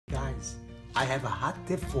husbands, I have a hot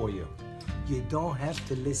tip for you. You don't have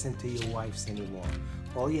to listen to your wives anymore.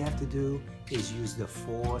 All you have to do is use the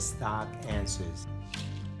 4 stock answers.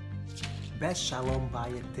 Best Shalom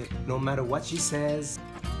Bayit tip. No matter what she says,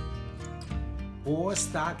 4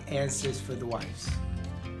 stock answers for the wives.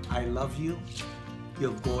 I love you,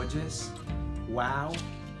 you're gorgeous, wow,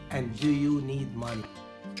 and do you need money?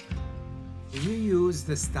 If you use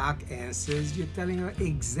the stock answers, you're telling her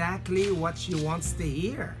exactly what she wants to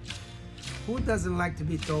hear. Who doesn't like to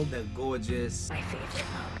be told they're gorgeous? My favorite.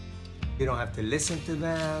 You don't have to listen to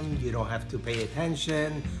them, you don't have to pay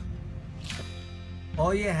attention.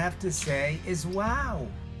 All you have to say is wow.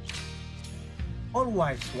 All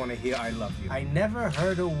wives want to hear I love you. I never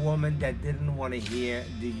heard a woman that didn't want to hear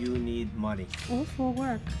do you need money. All for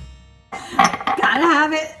work. Gotta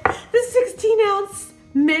have it. The 16-ounce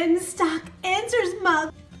men's stock answers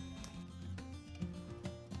mug.